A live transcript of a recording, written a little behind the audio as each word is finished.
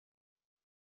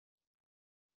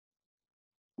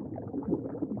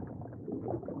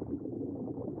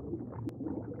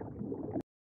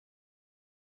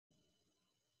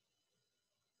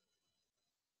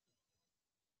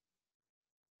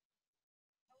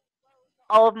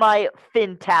All of my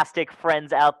fantastic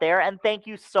friends out there, and thank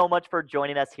you so much for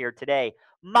joining us here today.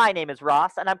 My name is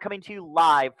Ross, and I'm coming to you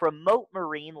live from Mote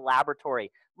Marine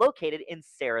Laboratory, located in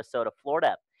Sarasota,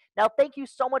 Florida. Now, thank you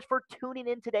so much for tuning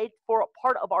in today for a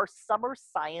part of our Summer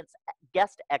Science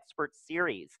Guest Expert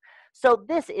Series. So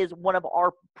this is one of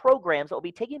our programs that will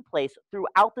be taking place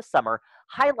throughout the summer,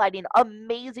 highlighting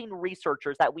amazing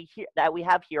researchers that we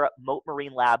have here at Mote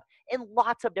Marine Lab in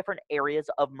lots of different areas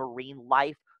of marine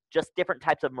life, just different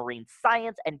types of marine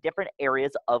science and different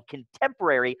areas of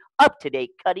contemporary,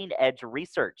 up-to-date, cutting-edge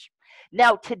research.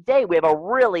 Now, today we have a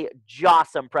really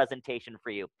jawsome presentation for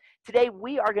you. Today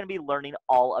we are going to be learning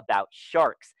all about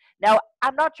sharks. Now,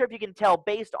 I'm not sure if you can tell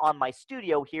based on my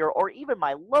studio here or even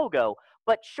my logo,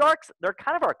 but sharks, they're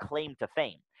kind of our claim to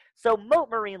fame. So Mote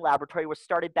Marine Laboratory was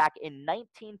started back in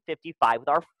 1955 with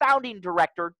our founding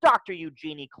director, Dr.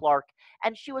 Eugenie Clark,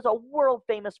 and she was a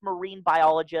world-famous marine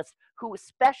biologist who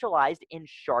specialized in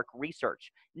shark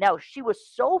research. Now, she was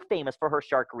so famous for her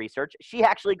shark research, she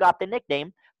actually got the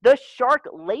nickname, the Shark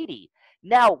Lady.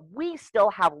 Now, we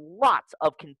still have lots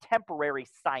of contemporary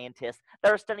scientists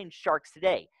that are studying sharks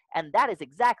today, and that is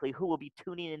exactly who we'll be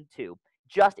tuning into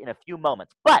just in a few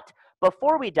moments. But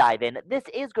before we dive in, this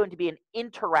is going to be an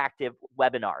interactive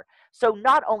webinar. So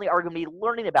not only are we going to be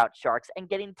learning about sharks and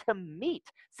getting to meet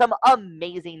some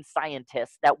amazing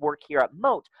scientists that work here at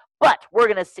Mote, but we're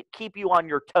going to keep you on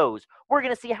your toes. We're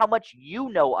going to see how much you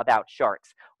know about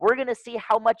sharks. We're going to see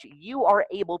how much you are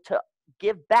able to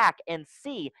give back and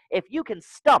see if you can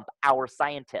stump our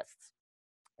scientists.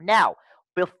 Now,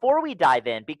 before we dive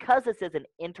in, because this is an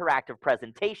interactive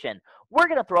presentation, we're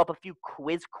going to throw up a few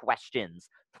quiz questions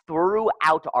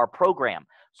throughout our program.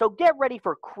 So get ready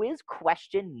for quiz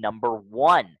question number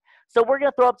 1. So we're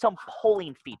going to throw up some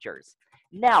polling features.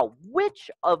 Now, which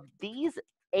of these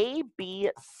A, B,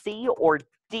 C, or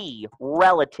D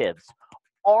relatives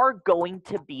are going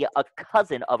to be a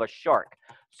cousin of a shark?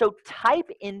 So type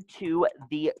into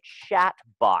the chat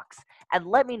box and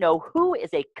let me know who is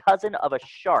a cousin of a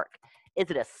shark. Is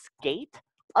it a skate,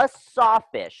 a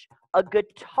sawfish, a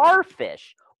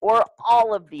guitarfish, or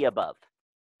all of the above?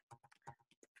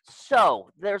 So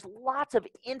there's lots of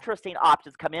interesting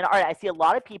options coming in. All right, I see a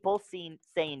lot of people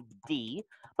saying D,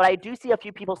 but I do see a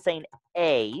few people saying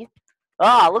A.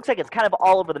 Ah, it looks like it's kind of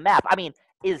all over the map. I mean,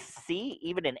 is C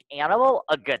even an animal?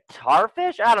 A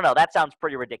guitarfish? I don't know. That sounds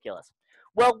pretty ridiculous.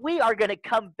 Well, we are going to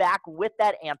come back with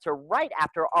that answer right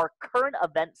after our current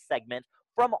event segment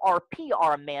from our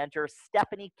PR manager,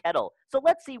 Stephanie Kettle. So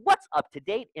let's see what's up to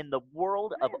date in the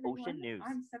world of ocean news.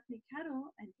 I'm Stephanie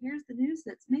Kettle, and here's the news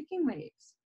that's making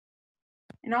waves.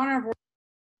 In honor of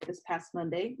this past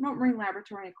Monday, Mote Marine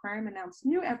Laboratory and Aquarium announced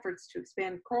new efforts to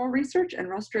expand coral research and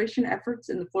restoration efforts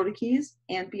in the Florida Keys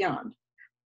and beyond.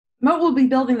 Mote will be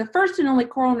building the first and only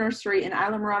coral nursery in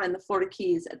Islamorada in the Florida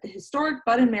Keys at the historic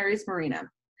Bud and Mary's Marina.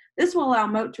 This will allow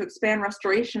Mote to expand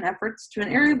restoration efforts to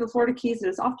an area of the Florida Keys that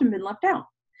has often been left out.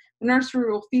 The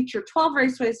nursery will feature 12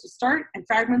 raceways to start and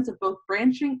fragments of both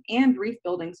branching and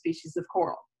reef-building species of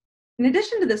coral. In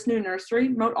addition to this new nursery,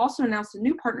 Mote also announced a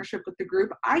new partnership with the group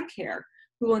iCare,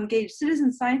 who will engage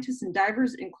citizen scientists and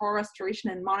divers in coral restoration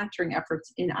and monitoring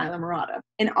efforts in Islamorada.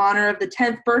 In honor of the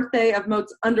 10th birthday of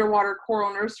Mote's underwater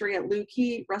coral nursery at Looe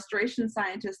Key, restoration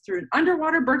scientists threw an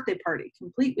underwater birthday party,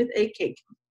 complete with a cake.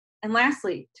 And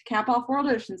lastly, to cap off World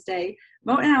Oceans Day,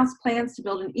 Mote announced plans to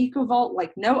build an eco-vault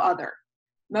like no other.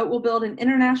 Mote will build an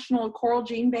international coral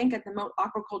gene bank at the Mote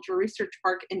Aquaculture Research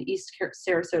Park in East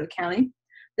Sarasota County.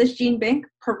 This gene bank,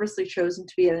 purposely chosen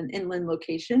to be at an inland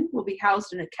location, will be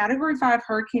housed in a Category 5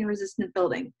 hurricane-resistant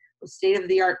building with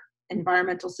state-of-the-art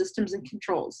environmental systems and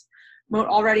controls. Mote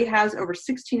already has over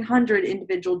 1,600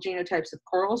 individual genotypes of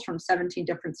corals from 17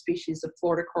 different species of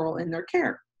Florida coral in their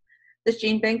care. This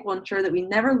gene bank will ensure that we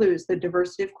never lose the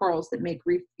diversity of corals that make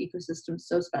reef ecosystems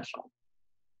so special.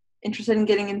 Interested in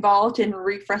getting involved in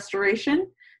reef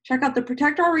restoration? Check out the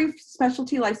Protect Our Reef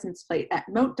Specialty License Plate at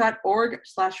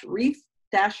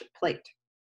mote.org/reef-plate.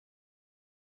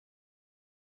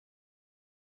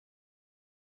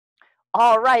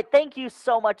 All right, thank you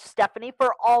so much, Stephanie,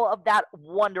 for all of that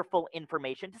wonderful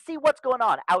information to see what's going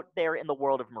on out there in the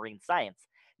world of marine science.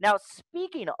 Now,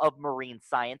 speaking of marine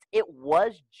science, it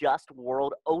was just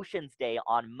World Oceans Day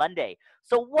on Monday.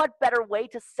 So what better way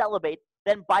to celebrate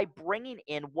then by bringing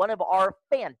in one of our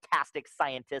fantastic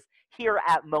scientists here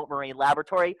at Mote Marine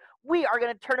Laboratory, we are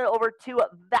going to turn it over to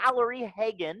Valerie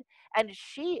Hagan, and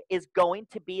she is going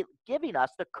to be giving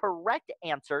us the correct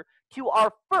answer to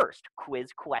our first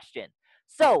quiz question.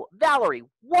 So, Valerie,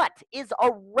 what is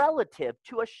a relative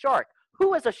to a shark?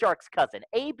 Who is a shark's cousin?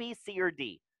 A, B, C, or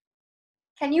D?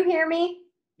 Can you hear me?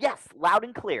 Yes, loud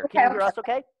and clear. Okay, Can you hear us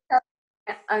okay?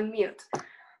 Unmute.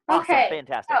 Awesome, Okay,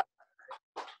 fantastic.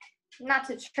 so, not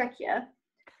to trick you,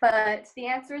 but the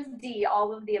answer is D,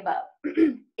 all of the above.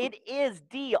 It is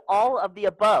D, all of the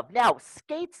above. Now,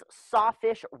 skates,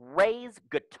 sawfish, rays,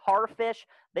 guitarfish,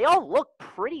 they all look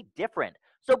pretty different.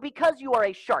 So because you are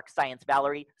a shark scientist,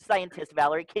 Valerie,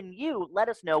 can you let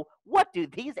us know what do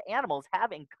these animals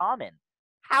have in common?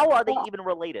 How are they even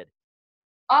related?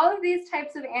 All of these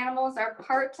types of animals are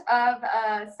part of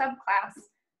a subclass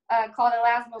called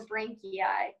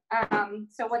elasmobranchii.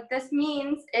 So what this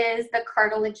means is the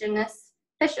cartilaginous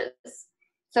fishes.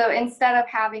 So instead of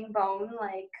having bone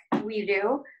like we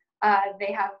do,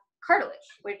 they have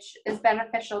cartilage, which is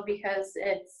beneficial because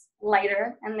it's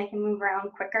lighter and they can move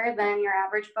around quicker than your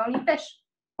average bony fish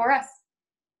for us.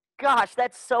 Gosh,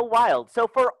 that's so wild. So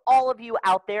for all of you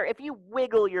out there, if you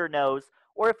wiggle your nose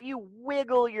or if you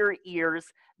wiggle your ears,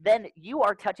 then you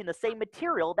are touching the same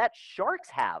material that sharks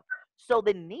have. So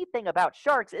the neat thing about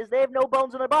sharks is they have no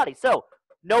bones in their body. So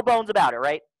no bones about it,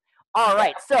 right? All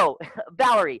right, so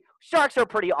Valerie, sharks are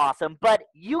pretty awesome, but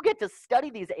you get to study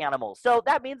these animals. So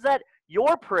that means that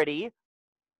you're pretty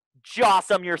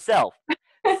jawsome yourself.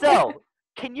 So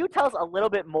can you tell us a little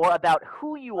bit more about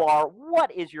who you are?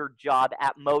 What is your job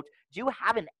at Mote? Do you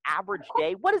have an average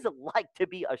day? What is it like to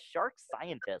be a shark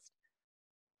scientist?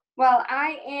 Well,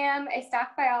 I am a staff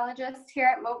biologist here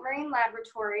at Mote Marine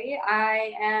Laboratory.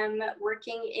 I am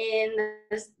working in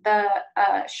the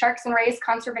Sharks and Rays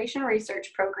Conservation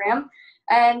Research Program.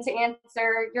 And to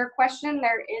answer your question,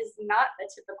 there is not a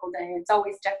typical day. It's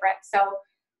always different. So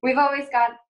we've always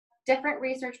got different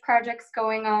research projects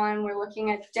going on. We're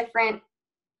looking at different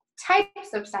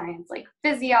types of science, like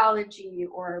physiology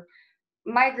or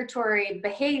migratory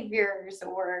behaviors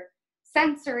or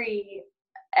sensory.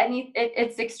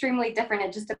 It's extremely different.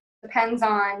 It just depends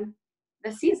on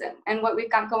the season and what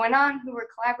we've got going on, who we're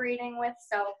collaborating with.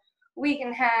 So we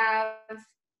can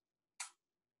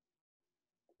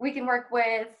work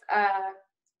with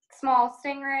small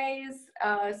stingrays,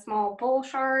 small bull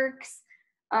sharks.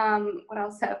 What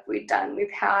else have we done?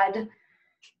 We've had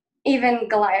even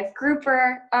Goliath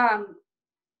grouper.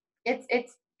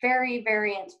 It's very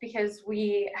variant because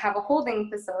we have a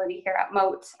holding facility here at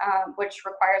Mote, which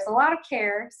requires a lot of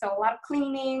care. So a lot of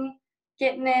cleaning,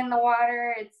 getting in the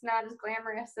water. It's not as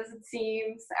glamorous as it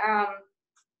seems.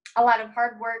 A lot of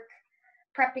hard work,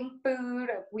 prepping food.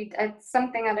 It's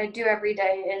something that I do every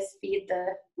day is feed the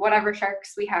whatever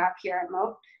sharks we have here at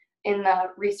Mote in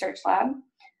the research lab.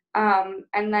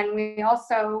 And then we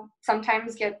also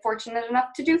sometimes get fortunate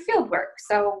enough to do field work.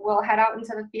 So we'll head out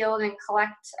into the field and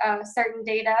collect certain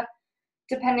data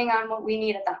depending on what we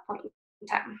need at that point in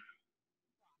time.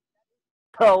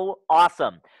 So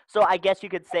awesome. So I guess you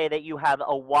could say that you have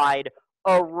a wide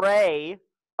array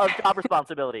of job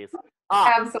responsibilities.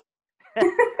 Absolutely.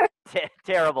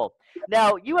 Terrible.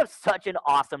 Now, you have such an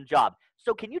awesome job.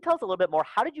 So can you tell us a little bit more?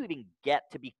 How did you even get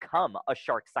to become a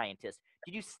shark scientist?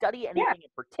 Did you study anything in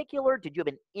particular? Did you have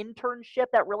an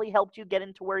internship that really helped you get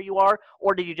into where you are?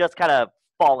 Or did you just kind of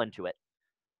fall into it?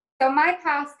 So my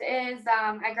past is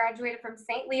I graduated from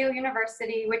St. Leo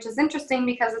University, which is interesting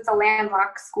because it's a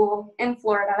landlocked school in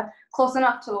Florida, close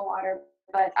enough to the water.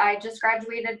 But I just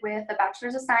graduated with a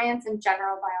Bachelor's of Science in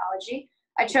General Biology.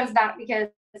 I chose that because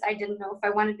I didn't know if I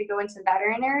wanted to go into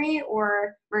veterinary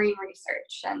or marine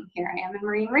research. And here I am in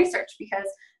marine research because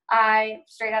I,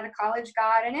 straight out of college,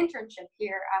 got an internship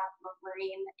here at Mote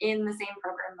Marine in the same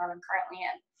program that I'm currently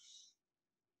in.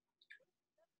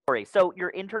 So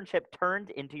your internship turned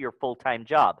into your full-time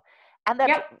job. And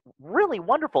that's really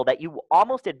wonderful that you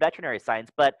almost did veterinary science,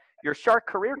 but your shark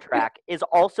career track is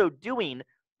also doing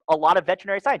a lot of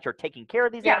veterinary science. You're taking care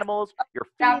of these animals, you're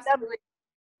feeding them.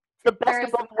 It's the best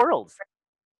of both worlds.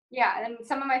 Yeah, and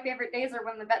some of my favorite days are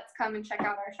when the vets come and check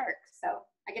out our sharks. So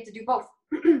I get to do both.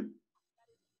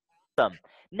 Awesome.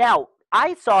 Now,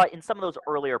 I saw in some of those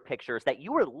earlier pictures that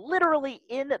you were literally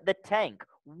in the tank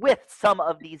with some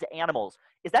of these animals.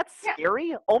 Is that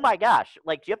scary? Oh my gosh.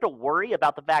 Like, do you have to worry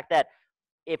about the fact that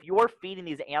if you're feeding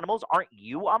these animals, aren't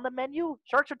you on the menu?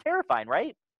 Sharks are terrifying,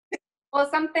 right? Well,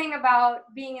 something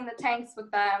about being in the tanks with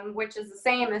them, which is the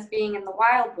same as being in the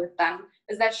wild with them,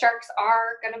 is that sharks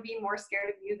are going to be more scared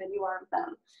of you than you are of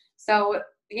them. So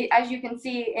as you can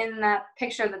see in that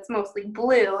picture that's mostly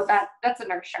blue, that's a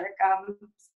nurse shark.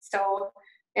 So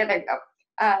yeah, there you go.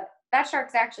 That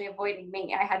shark's actually avoiding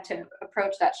me. I had to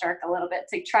approach that shark a little bit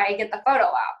to try and get the photo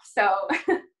op. So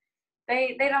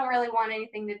they don't really want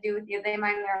anything to do with you. They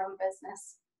mind their own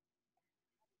business.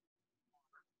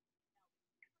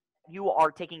 You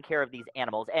are taking care of these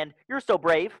animals, and you're so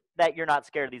brave that you're not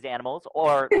scared of these animals,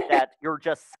 or that you're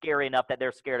just scary enough that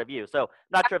they're scared of you. So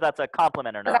not sure if that's a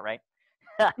compliment or not, right?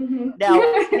 Now,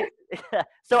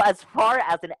 so as far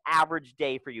as an average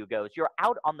day for you goes, you're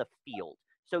out on the field.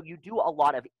 So you do a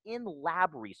lot of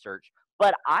in-lab research,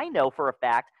 but I know for a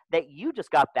fact that you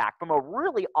just got back from a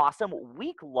really awesome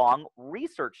week-long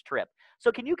research trip.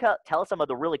 So can you tell us some of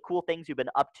the really cool things you've been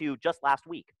up to just last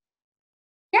week?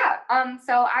 Yeah,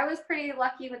 so I was pretty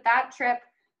lucky with that trip.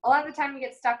 A lot of the time you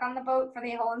get stuck on the boat for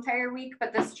the whole entire week,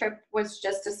 but this trip was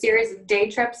just a series of day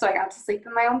trips, so I got to sleep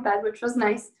in my own bed, which was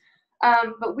nice.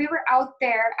 But we were out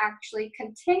there actually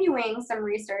continuing some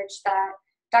research that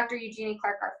Dr. Eugenie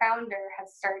Clark, our founder,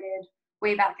 has started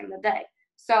way back in the day.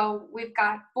 So we've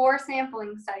got 4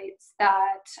 sampling sites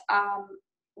that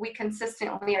we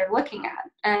consistently are looking at.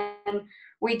 And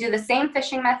we do the same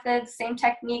fishing methods, same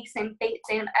techniques, same bait,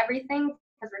 same everything,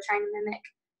 because we're trying to mimic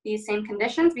these same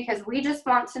conditions, because we just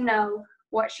want to know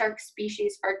what shark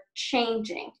species are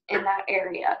changing in that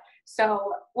area.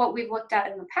 So what we've looked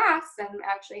at in the past, and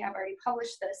actually have already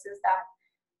published this, is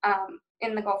that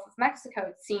in the Gulf of Mexico,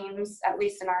 it seems, at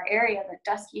least in our area, that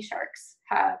dusky sharks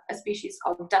have a species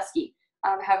called dusky,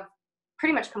 have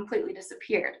pretty much completely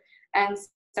disappeared. And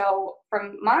so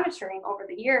from monitoring over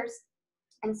the years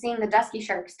and seeing the dusky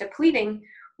sharks depleting,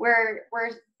 we're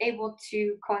able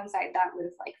to coincide that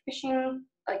with like fishing,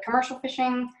 like commercial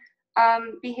fishing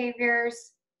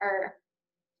behaviors or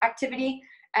activity,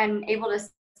 and able to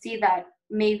see that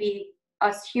maybe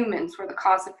us humans were the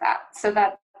cause of that. So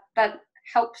that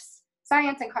helps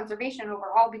science and conservation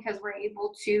overall, because we're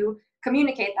able to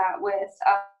communicate that with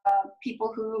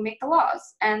people who make the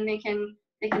laws, and they can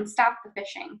stop the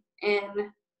fishing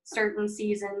in certain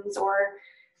seasons or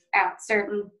at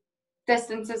certain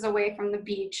distances away from the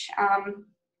beach.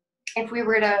 If we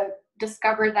were to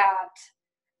discover that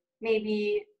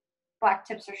maybe black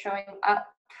tips are showing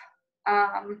up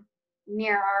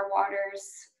near our waters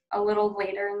a little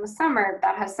later in the summer,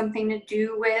 that has something to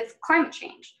do with climate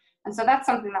change. And so that's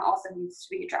something that also needs to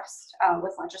be addressed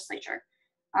with legislature.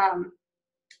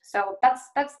 So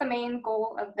that's the main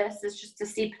goal of this, is just to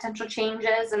see potential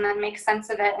changes and then make sense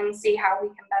of it and see how we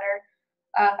can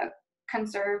better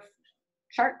conserve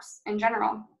sharks in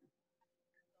general.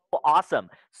 Awesome.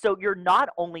 So you're not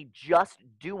only just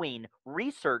doing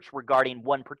research regarding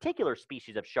one particular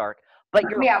species of shark, but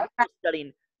you're also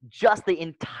studying just the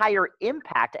entire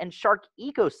impact and shark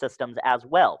ecosystems as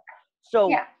well. So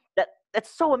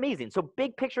that's so amazing. So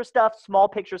big picture stuff, small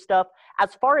picture stuff.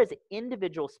 As far as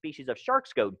individual species of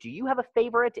sharks go, do you have a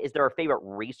favorite? Is there a favorite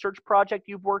research project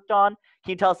you've worked on? Can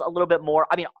you tell us a little bit more?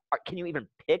 I mean, can you even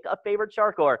pick a favorite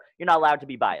shark, or you're not allowed to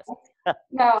be biased?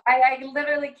 No, I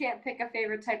literally can't pick a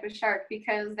favorite type of shark,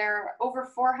 because there are over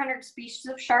 400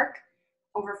 species of shark,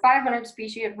 over 500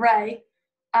 species of ray,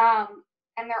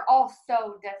 and they're all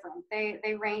so different.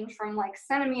 They range from like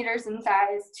centimeters in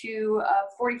size to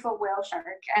a 40-foot whale shark,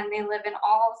 and they live in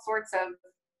all sorts of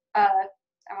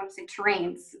I want to say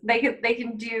terrains. They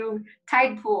can do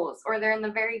tide pools, or they're in the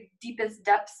very deepest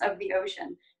depths of the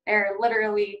ocean. They're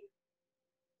literally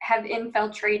have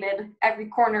infiltrated every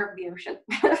corner of the ocean.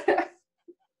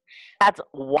 That's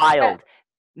wild.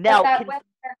 Now, that weather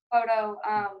photo,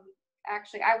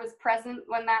 actually, I was present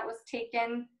when that was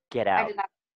taken. Get out. I did not.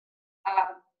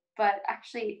 But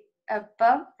actually,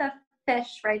 above the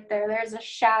fish right there, there's a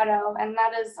shadow, and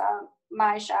that is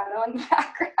my shadow in the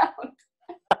background.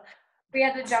 We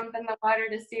had to jump in the water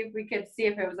to see if we could see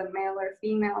if it was a male or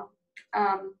female.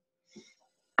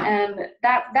 And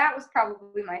that was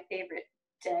probably my favorite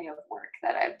day of work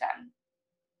that I've done.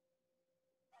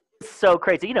 So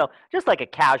crazy. You know, just like a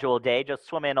casual day, just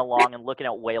swimming along and looking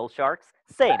at whale sharks.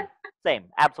 Same,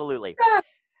 absolutely.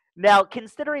 Now,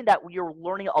 considering that you're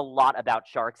learning a lot about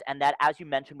sharks, and that, as you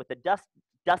mentioned with the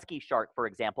dusky shark, for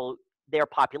example, their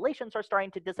populations are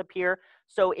starting to disappear.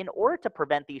 So in order to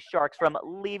prevent these sharks from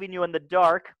leaving you in the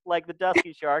dark, like the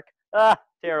dusky shark,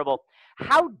 terrible.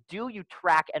 How do you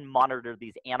track and monitor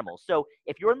these animals? So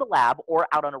if you're in the lab or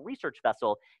out on a research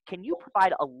vessel, can you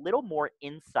provide a little more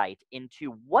insight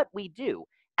into what we do?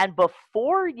 And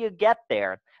before you get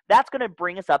there, that's going to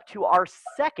bring us up to our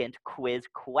second quiz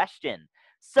question.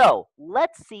 So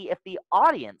let's see if the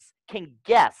audience can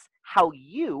guess how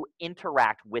you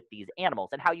interact with these animals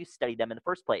and how you study them in the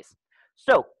first place.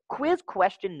 So quiz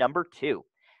question number 2.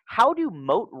 how do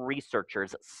Mote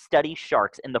researchers study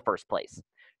sharks in the first place?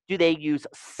 Do they use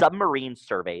submarine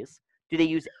surveys? Do they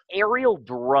use aerial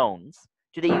drones?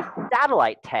 Do they use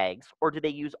satellite tags? Or do they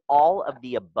use all of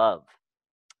the above?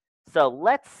 So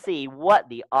let's see what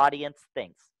the audience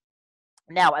thinks.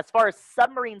 Now, as far as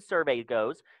submarine survey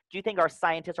goes, do you think our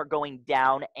scientists are going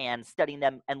down and studying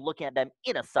them and looking at them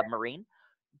in a submarine?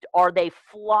 Are they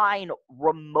flying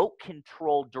remote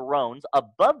control drones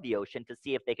above the ocean to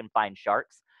see if they can find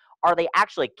sharks? Are they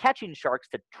actually catching sharks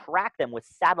to track them with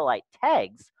satellite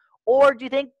tags? Or do you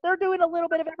think they're doing a little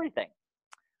bit of everything?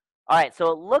 All right,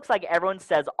 so it looks like everyone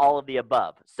says all of the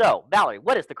above. So, Valerie,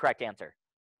 what is the correct answer?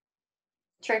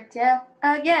 Tricked you.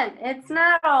 Again, it's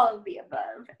not all of the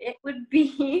above. It would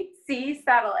be C,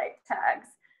 satellite tags.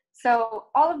 So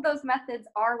all of those methods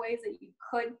are ways that you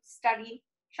could study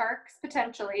sharks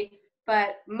potentially,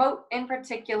 but Mote in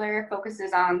particular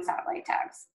focuses on satellite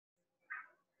tags.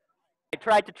 I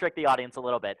tried to trick the audience a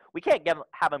little bit. We can't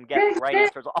have them get the right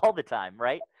answers all the time,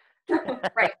 right?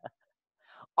 Right.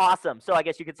 Awesome. So I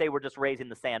guess you could say we're just raising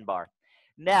the sandbar.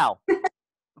 Now,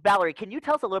 Valerie, can you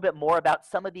tell us a little bit more about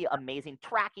some of the amazing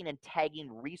tracking and tagging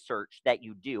research that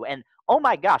you do? And oh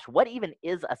my gosh, what even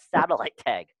is a satellite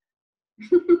tag?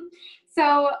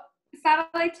 So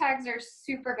satellite tags are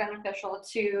super beneficial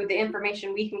to the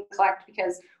information we can collect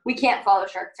because we can't follow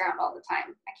sharks around all the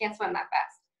time. I can't swim that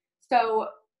fast. So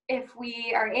if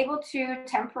we are able to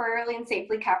temporarily and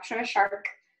safely capture a shark,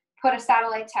 put a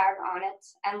satellite tag on it,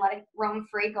 and let it roam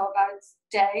free, go about its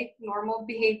day, normal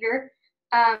behavior,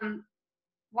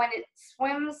 when it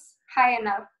swims high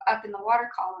enough up in the water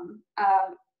column,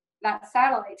 that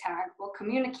satellite tag will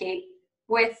communicate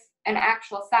with an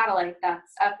actual satellite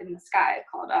that's up in the sky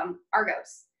called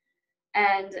Argos.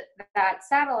 And that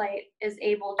satellite is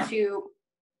able to,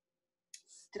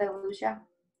 did I lose you?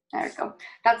 There we go.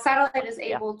 That satellite is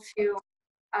able to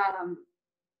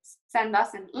send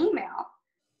us an email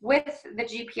with the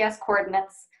GPS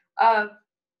coordinates of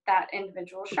that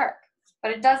individual shark.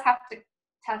 But it does have to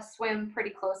swim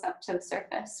pretty close up to the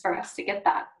surface for us to get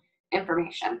that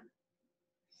information.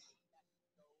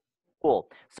 Cool.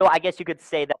 So I guess you could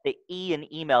say that the E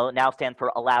in email now stands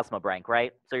for elasmobranch,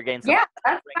 right? So you're getting some. Yeah,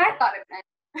 that's what I thought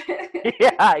it meant.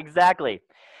 Yeah, exactly.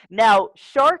 Now,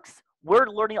 sharks, we're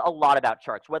learning a lot about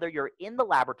sharks, whether you're in the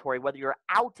laboratory, whether you're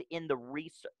out in the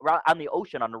on the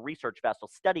ocean on a research vessel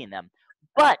studying them.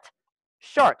 But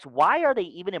sharks, why are they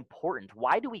even important?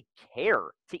 Why do we care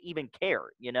to even care,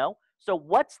 you know? So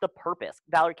what's the purpose?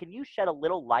 Valerie, can you shed a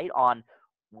little light on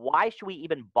why should we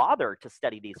even bother to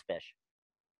study these fish?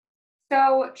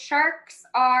 So sharks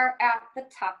are at the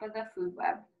top of the food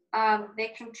web. They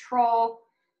control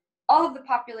all of the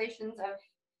populations of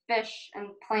fish and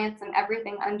plants and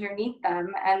everything underneath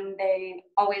them, and they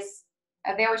always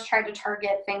try to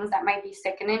target things that might be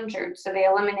sick and injured. So they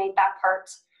eliminate that part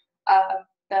of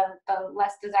the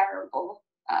less desirable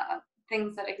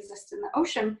things that exist in the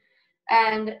ocean.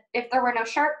 And if there were no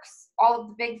sharks, all of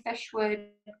the big fish would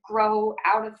grow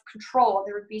out of control.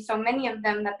 There would be so many of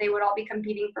them that they would all be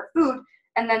competing for food,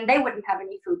 and then they wouldn't have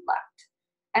any food left.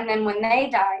 And then when they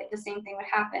die, the same thing would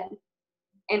happen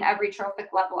in every trophic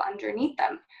level underneath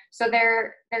them. So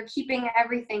they're keeping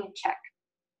everything in check.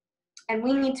 And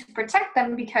we need to protect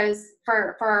them because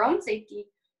for our own safety,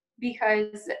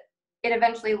 because it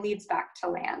eventually leads back to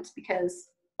land, because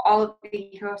all of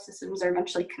the ecosystems are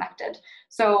eventually connected.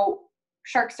 So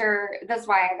that's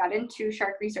why I got into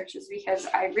shark research, is because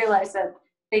I realized that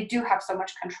they do have so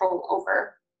much control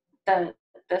over the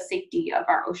safety of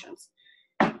our oceans.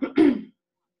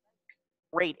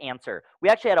 Great answer. We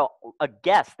actually had a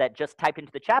guest that just typed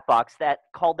into the chat box that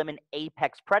called them an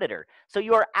apex predator. So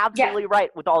you are absolutely right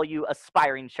with all you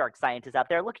aspiring shark scientists out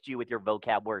there. Look at you with your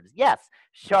vocab words. Yes,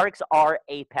 sharks are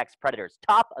apex predators,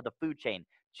 top of the food chain,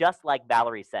 just like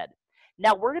Valerie said.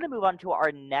 Now we're going to move on to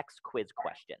our next quiz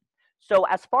question. So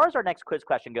as far as our next quiz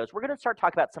question goes, we're going to start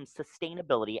talking about some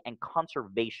sustainability and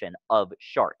conservation of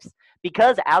sharks.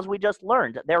 Because as we just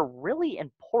learned, they're really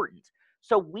important.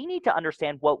 So we need to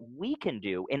understand what we can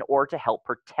do in order to help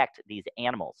protect these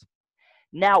animals.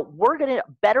 Now, we're going to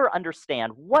better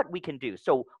understand what we can do.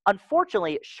 So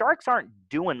unfortunately, sharks aren't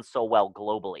doing so well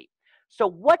globally. So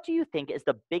what do you think is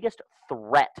the biggest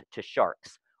threat to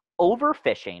sharks?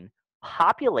 Overfishing,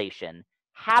 population,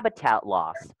 habitat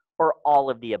loss, or all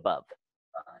of the above?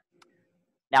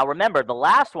 Now remember, the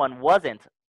last one wasn't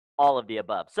all of the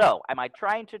above. So am I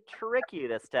trying to trick you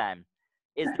this time?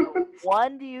 Is there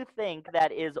one, do you think,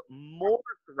 that is more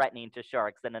threatening to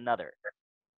sharks than another?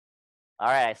 All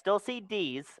right, I still see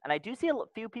D's, and I do see a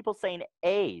few people saying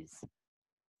A's.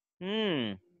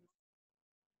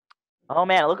 Oh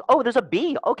man, look. Oh, there's a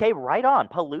B. Okay, right on.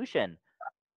 Pollution.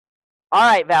 All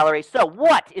right, Valerie. So,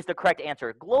 what is the correct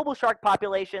answer? Global shark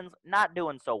populations not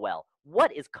doing so well.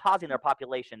 What is causing their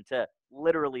population to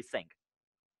literally sink?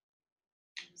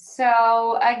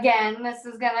 So again, this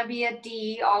is going to be a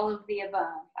D, all of the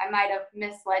above. I might have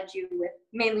misled you with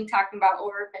mainly talking about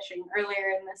overfishing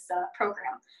earlier in this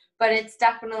program, but it's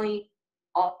definitely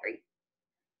all three.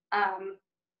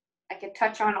 I could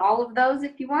touch on all of those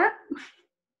if you want.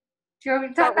 Do you want me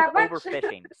to talk Start with that much?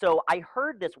 overfishing. So I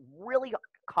heard this really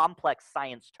complex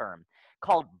science term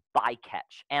called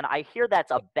bycatch, and I hear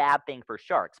that's a bad thing for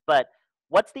sharks. But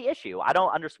what's the issue? I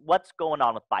don't understand what's going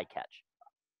on with bycatch.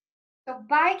 So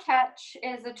bycatch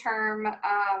is a term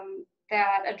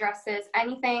that addresses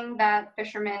anything that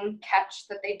fishermen catch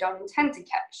that they don't intend to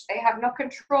catch. They have no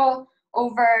control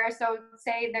over, so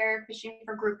say they're fishing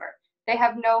for grouper. They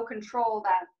have no control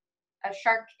that a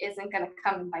shark isn't going to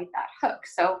come and bite that hook.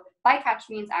 So bycatch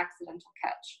means accidental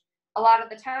catch. A lot of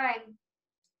the time,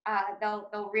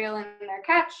 they'll reel in their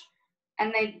catch,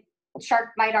 and shark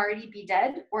might already be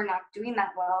dead or not doing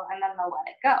that well, and then they'll let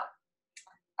it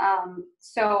go.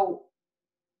 So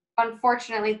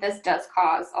unfortunately, this does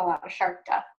cause a lot of shark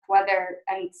death.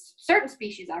 And certain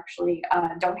species actually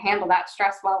don't handle that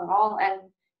stress well at all, and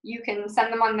you can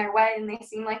send them on their way, and they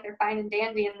seem like they're fine and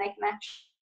dandy, and they can actually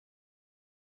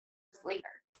later.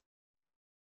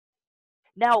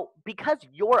 Now, because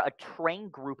you're a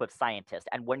trained group of scientists,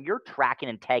 and when you're tracking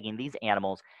and tagging these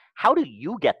animals, how do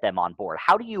you get them on board?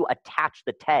 How do you attach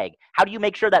the tag? How do you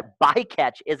make sure that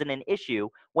bycatch isn't an issue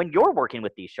when you're working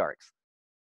with these sharks?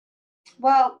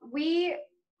 Well, we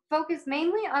focus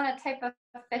mainly on a type of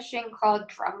fishing called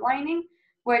drumlining,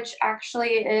 which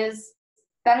actually is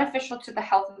beneficial to the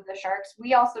health of the sharks.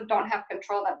 We also don't have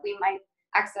control that we might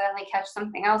accidentally catch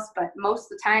something else, but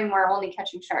most of the time we're only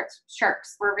catching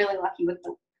sharks. We're really lucky with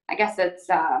I guess it's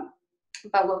the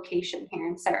location here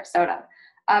in Sarasota.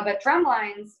 But drum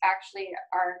lines actually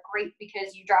are great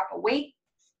because you drop a weight,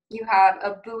 you have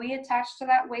a buoy attached to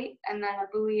that weight, and then a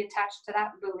buoy attached to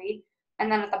that buoy.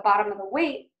 And then at the bottom of the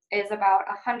weight is about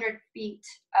 100 feet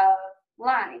of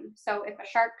line. So if a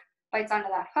shark bites onto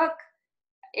that hook,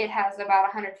 it has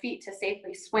about 100 feet to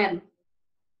safely swim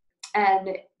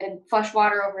and flush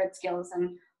water over its gills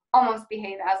and almost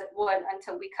behave as it would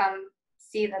until we come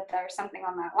see that there's something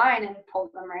on that line and pull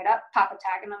them right up, pop a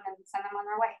tag in them, and send them on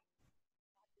their way.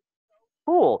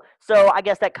 Cool. So I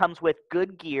guess that comes with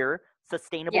good gear,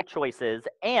 sustainable Yeah. choices,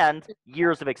 and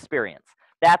years of experience.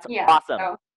 That's Yeah, awesome.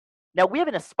 so Now, we have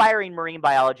an aspiring marine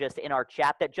biologist in our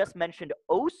chat that just mentioned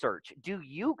O-Search.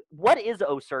 What is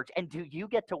O-Search, and do you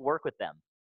get to work with them?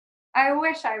 I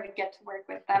wish I would get to work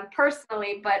with them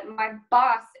personally, but my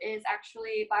boss is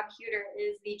actually, Bob Huter,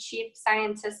 is the chief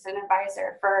scientist and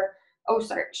advisor for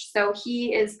O-Search. So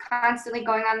he is constantly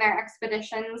going on their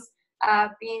expeditions,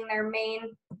 being their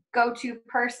main go-to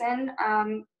person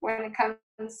when it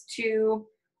comes to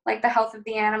like the health of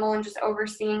the animal and just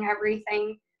overseeing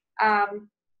everything.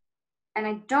 And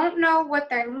I don't know what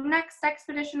their next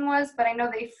expedition was, but I know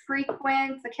they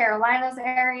frequent the Carolinas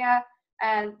area,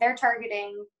 and they're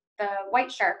targeting the white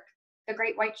shark, the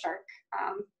great white shark,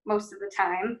 most of the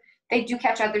time. They do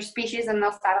catch other species, and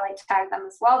they'll satellite tag them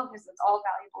as well because it's all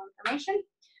valuable information.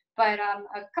 But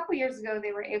a couple years ago,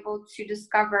 they were able to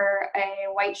discover a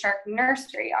white shark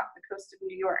nursery off the coast of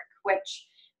New York, which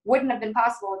wouldn't have been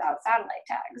possible without satellite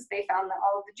tags. They found that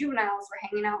all of the juveniles were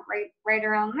hanging out right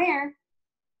around there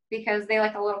because they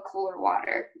like a little cooler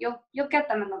water. You'll get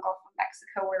them in the Gulf of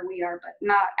Mexico where we are, but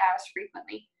not as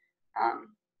frequently.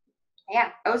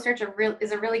 Yeah, O-Search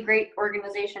is a really great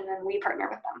organization, and we partner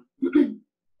with them.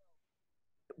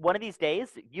 One of these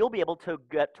days, you'll be able to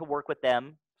get to work with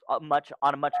them on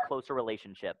a much closer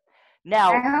relationship.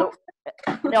 Now,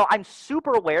 I'm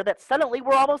super aware that suddenly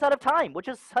we're almost out of time, which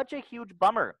is such a huge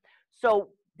bummer. So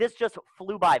this just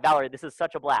flew by. Valerie, this is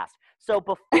such a blast. So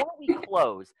before we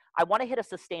close, I want to hit a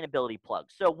sustainability plug.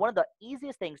 So one of the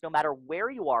easiest things, no matter where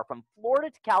you are, from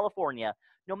Florida to California,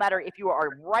 no matter if you are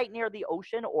right near the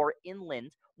ocean or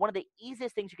inland, one of the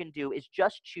easiest things you can do is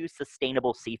just choose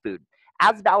sustainable seafood.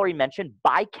 As Valerie mentioned,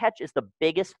 bycatch is the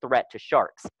biggest threat to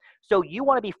sharks. So you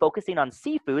want to be focusing on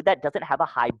seafood that doesn't have a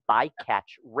high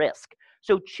bycatch risk.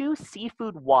 So choose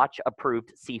Seafood Watch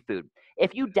approved seafood.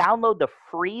 If you download the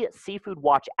free Seafood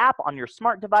Watch app on your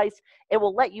smart device, it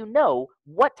will let you know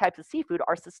what types of seafood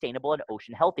are sustainable and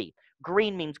ocean healthy.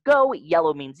 Green means go,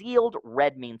 yellow means yield,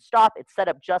 red means stop. It's set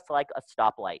up just like a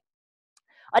stoplight.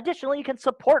 Additionally, you can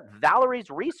support Valerie's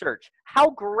research.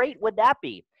 How great would that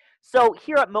be? So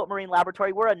here at Mote Marine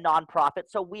Laboratory, we're a nonprofit,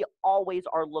 so we always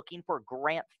are looking for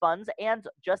grant funds and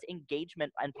just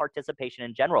engagement and participation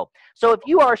in general. So if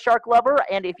you are a shark lover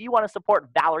and if you want to support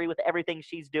Valerie with everything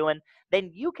she's doing, then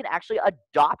you can actually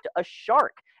adopt a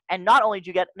shark. And not only do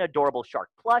you get an adorable shark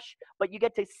plush, but you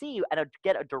get to see and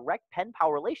get a direct pen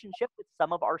pal relationship with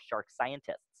some of our shark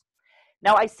scientists.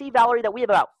 Now, I see, Valerie, that we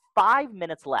have about 5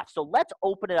 minutes left. So let's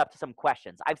open it up to some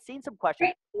questions. I've seen some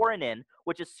questions pouring in,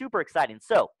 which is super exciting.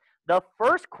 So the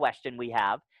first question we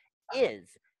have is,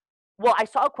 well, I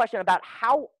saw a question about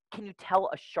how can you tell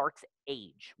a shark's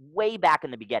age way back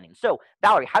in the beginning. So,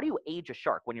 Valerie, how do you age a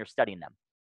shark when you're studying them?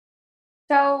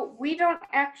 So we don't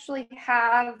actually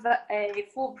have a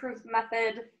foolproof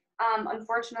method,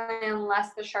 unfortunately,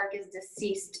 unless the shark is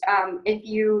deceased. If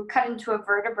you cut into a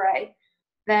vertebrae,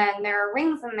 then there are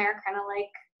rings in there, kind of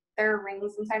like there are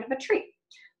rings inside of a tree.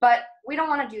 But we don't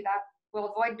want to do that. We'll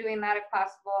avoid doing that if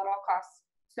possible at all costs.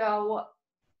 So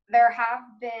there have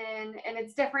been, and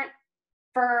it's different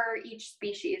for each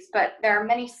species, but there are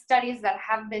many studies that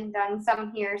have been done,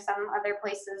 some here, some other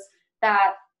places,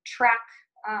 that track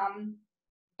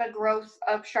the growth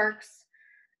of sharks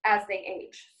as they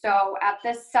age. So at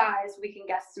this size, we can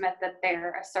guesstimate that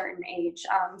they're a certain age.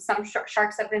 Some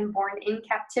sharks have been born in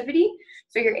captivity,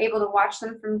 so you're able to watch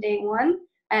them from day one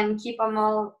and keep them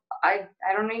all, I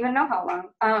don't even know how long.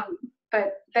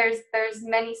 But there's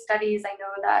many studies. I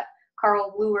know that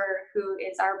Carl Luer, who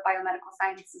is our biomedical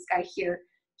sciences guy here,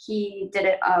 he did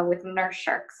it with nurse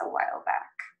sharks a while back.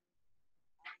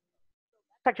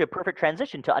 It's actually a perfect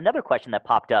transition to another question that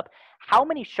popped up. How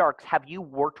many sharks have you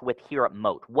worked with here at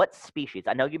Mote? What species?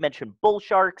 I know you mentioned bull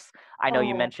sharks. I know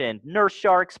you mentioned nurse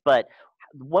sharks, but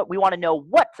what we want to know,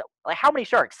 how many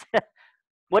sharks?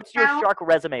 What's your shark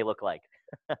resume look like?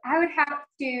 I would have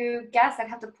to guess. I'd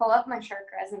have to pull up my shark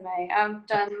resume. I've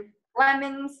done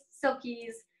lemons,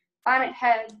 silkies, bonnet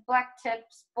head, black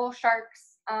tips, bull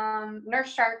sharks,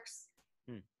 nurse sharks,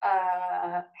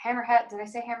 hammerhead. Did I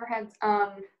say hammerheads?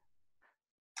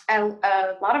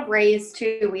 A lot of rays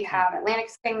too. We have Atlantic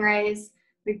stingrays.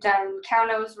 We've done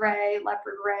cow-nose ray,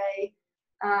 leopard ray.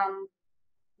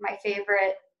 My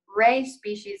favorite ray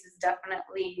species is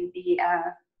definitely the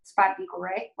spot eagle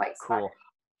ray, white spot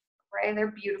ray.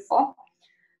 They're beautiful.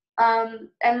 And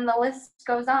the list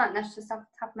goes on. That's just off the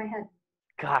top of my head.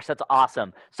 Gosh, that's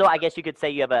awesome. So I guess you could say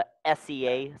you have a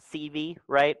SEA CV,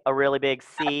 right? A really big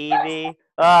CV.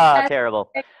 Oh, terrible.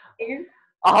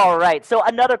 All right. So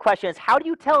another question is, how do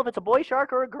you tell if it's a boy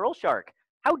shark or a girl shark?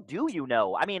 How do you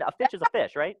know? I mean, a fish is a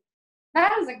fish, right?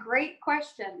 That is a great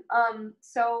question.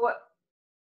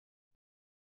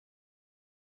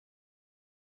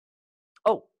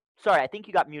 Oh, sorry. I think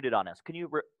you got muted on us. Can you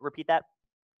repeat that?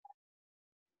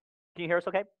 Can you hear us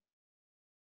okay?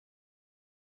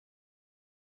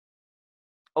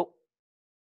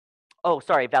 Oh,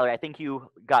 sorry, Valerie. I think you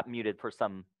got muted for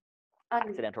some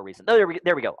accidental reason. Oh,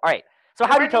 there we go. All right. So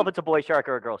how do you tell if it's a boy shark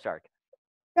or a girl shark?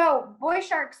 So boy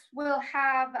sharks will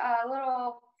have a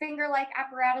little finger-like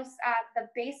apparatus at the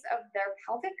base of their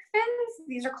pelvic fins.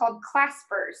 These are called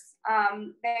claspers.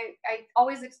 I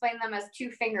always explain them as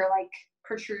two finger-like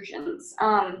protrusions.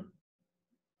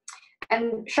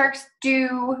 And sharks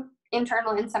do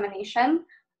internal insemination.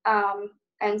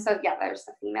 And so, yeah, there's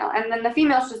the female. And then the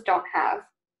females just don't have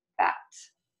that.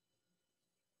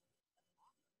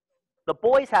 The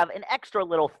boys have an extra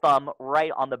little thumb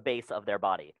right on the base of their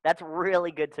body. That's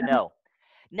really good to know.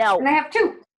 Now, and I have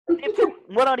two.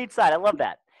 One on each side. I love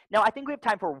that. Now, I think we have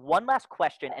time for one last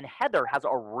question, and Heather has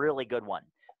a really good one.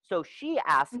 So she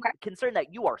asks, considering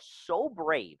that you are so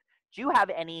brave, do you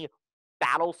have any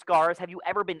battle scars? Have you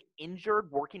ever been injured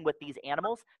working with these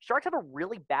animals? Sharks have a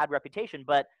really bad reputation,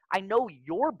 but I know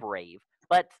you're brave.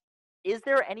 But is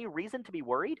there any reason to be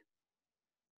worried?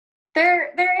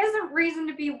 There is a reason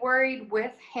to be worried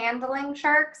with handling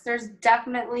sharks. There's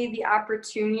definitely the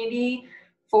opportunity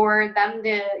for them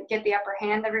to get the upper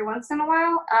hand every once in a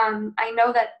while. I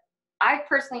know that I've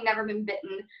personally never been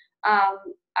bitten.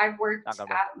 I've worked at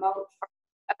Mote for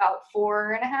about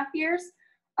 4.5 years.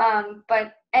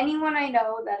 But anyone I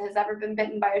know that has ever been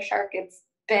bitten by a shark, it's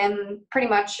been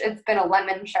a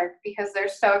lemon shark because they're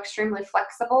so extremely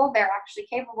flexible. They're actually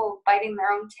capable of biting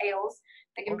their own tails.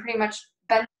 They can pretty much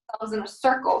bend themselves in a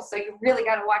circle, so you really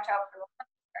got to watch out for the lemon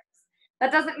sharks.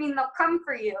 That doesn't mean they'll come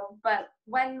for you, but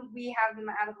when we have them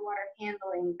out of the water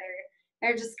handling,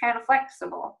 they're just kind of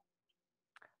flexible.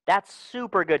 That's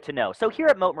super good to know. So here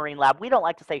at Mote Marine Lab, we don't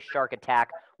like to say shark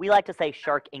attack. We like to say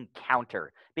shark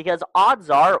encounter because odds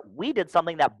are we did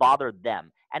something that bothered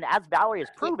them. And as Valerie has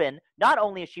proven, not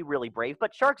only is she really brave,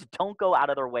 but sharks don't go out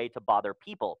of their way to bother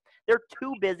people. They're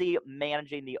too busy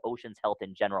managing the ocean's health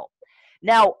in general.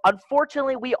 Now,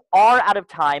 unfortunately, we are out of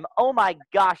time. Oh my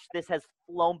gosh, this has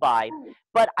flown by.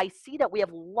 But I see that we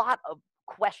have a lot of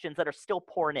questions that are still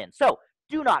pouring in. So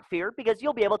do not fear, because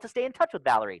you'll be able to stay in touch with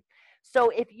Valerie. So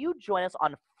if you join us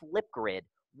on Flipgrid,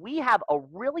 we have a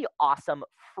really awesome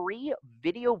free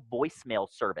video voicemail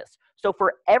service. So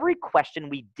for every question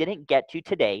we didn't get to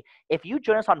today, if you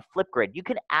join us on Flipgrid, you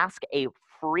can ask a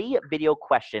free video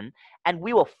question, and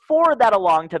we will forward that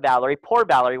along to Valerie. Poor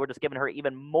Valerie, we're just giving her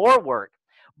even more work.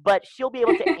 But she'll be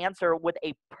able to answer with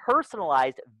a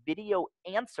personalized video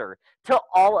answer to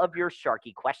all of your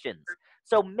Sharky questions.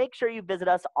 So make sure you visit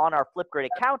us on our Flipgrid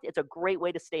account. It's a great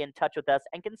way to stay in touch with us,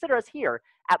 and consider us here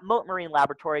at Mote Marine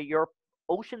Laboratory your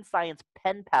ocean science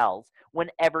pen pals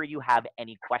whenever you have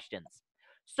any questions.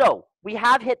 So we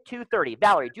have hit 2:30.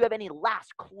 Valerie, do you have any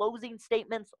last closing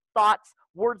statements, thoughts,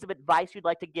 words of advice you'd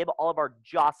like to give all of our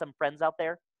jawsome friends out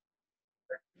there?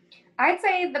 I'd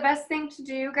say the best thing to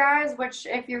do, guys, which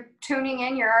if you're tuning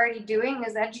in, you're already doing,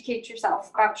 is educate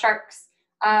yourself about sharks,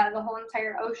 the whole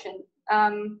entire ocean.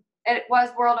 It was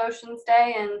World Oceans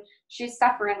Day, and she's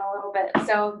suffering a little bit.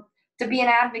 So to be an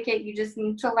advocate, you just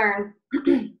need to learn.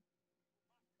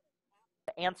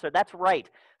 Answer. That's right.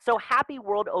 So happy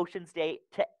World Oceans Day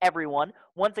to everyone.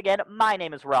 Once again, my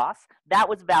name is Ross. That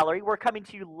was Valerie. We're coming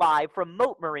to you live from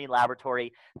Mote Marine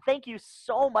Laboratory. Thank you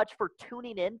so much for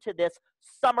tuning in to this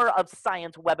Summer of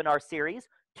Science webinar series.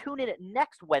 Tune in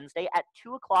next Wednesday at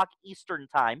 2 o'clock Eastern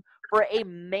Time for a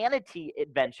manatee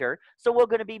adventure. So we're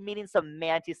going to be meeting some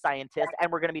manatee scientists,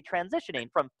 and we're going to be transitioning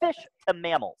from fish to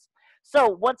mammals. So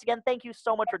once again, thank you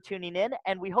so much for tuning in,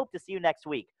 and we hope to see you next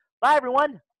week. Bye,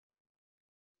 everyone.